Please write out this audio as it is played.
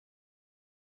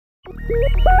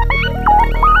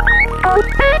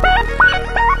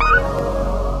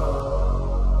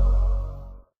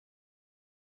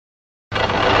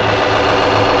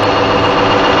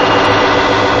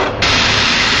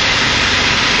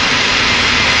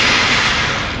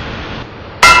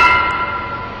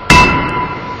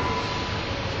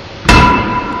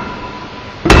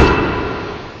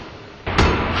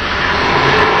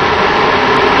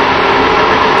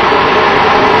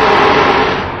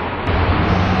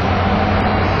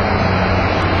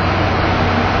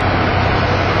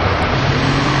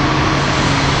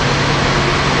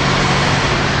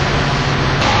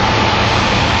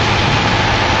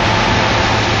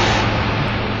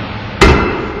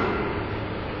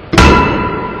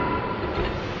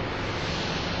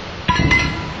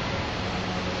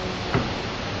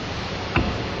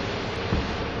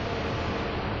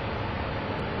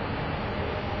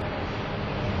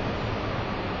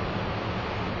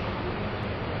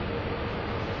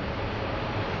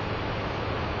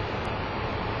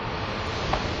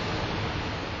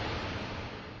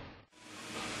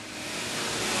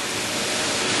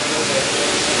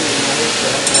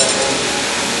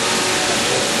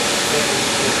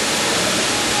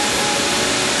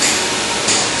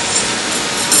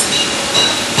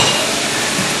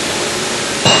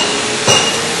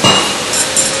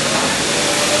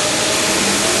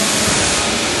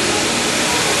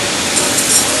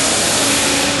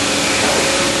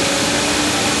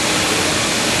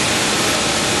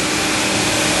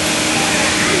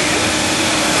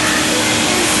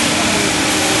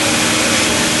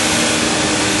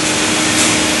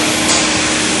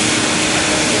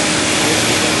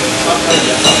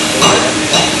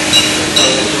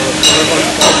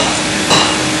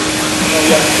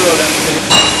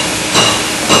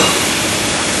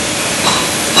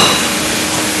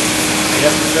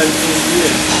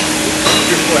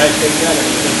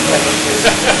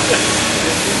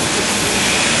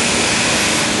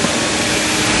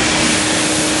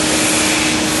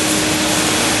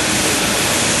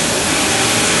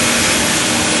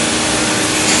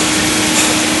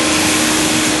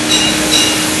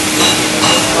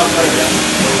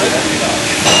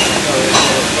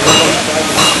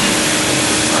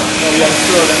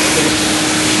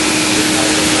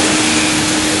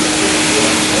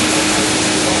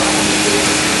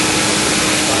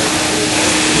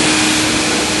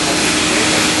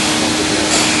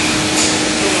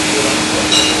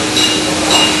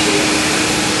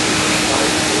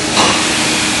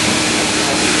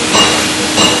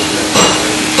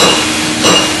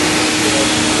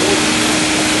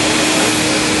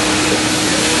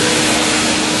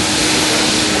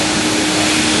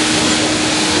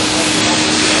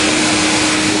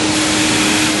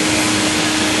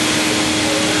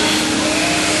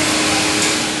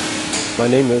My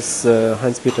name is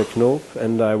Heinz-Peter Knoop,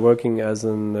 and I'm working as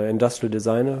an industrial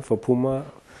designer for Puma.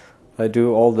 I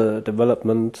do all the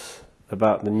development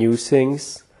about the new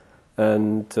things,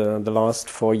 and the last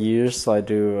 4 years I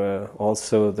do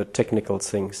also the technical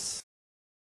things.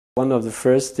 One of the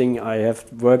first things I have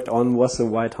worked on was a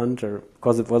White Hunter,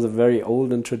 because it was a very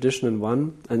old and traditional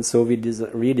one, and so we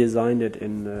redesigned it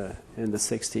in the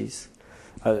 60s.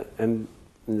 And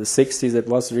in the 60s it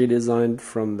was redesigned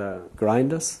from the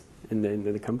grinders in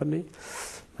the company,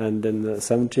 and in the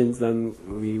 70s then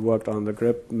we worked on the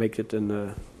grip, make it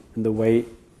in the way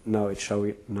now it show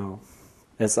it now.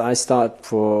 As I start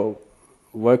for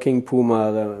working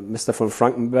Puma, Mr. von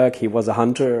Frankenberg, he was a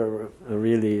hunter, a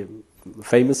really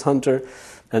famous hunter,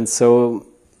 and so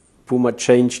Puma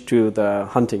changed to the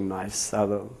hunting knives.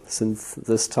 Since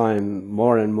this time,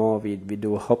 more and more we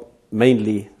do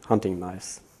mainly hunting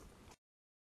knives.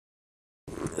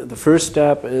 The first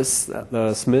step is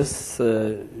the smith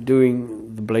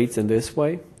doing the blades in this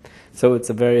way. So it's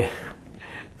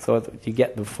so you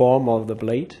get the form of the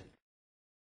blade.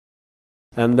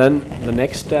 And then the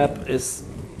next step is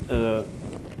the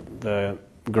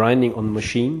grinding on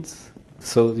machines.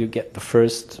 So you get the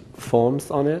first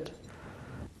forms on it,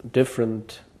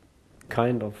 different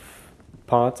kind of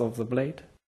parts of the blade.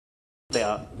 They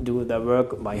do their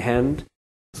work by hand.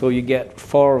 So you get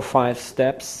 4 or 5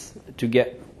 steps to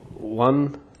get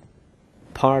one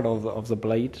part of the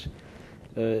blade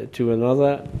to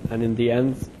another, and in the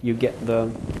end you get the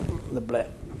blade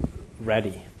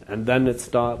ready, and then it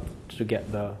starts to get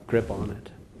the grip on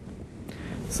it.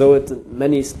 So it's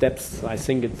many steps. I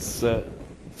think it's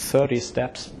 30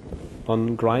 steps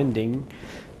on grinding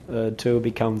to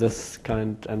become this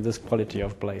kind and this quality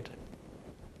of blade.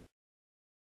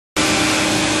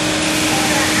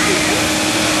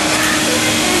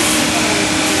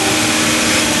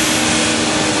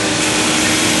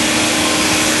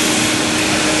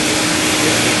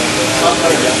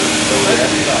 One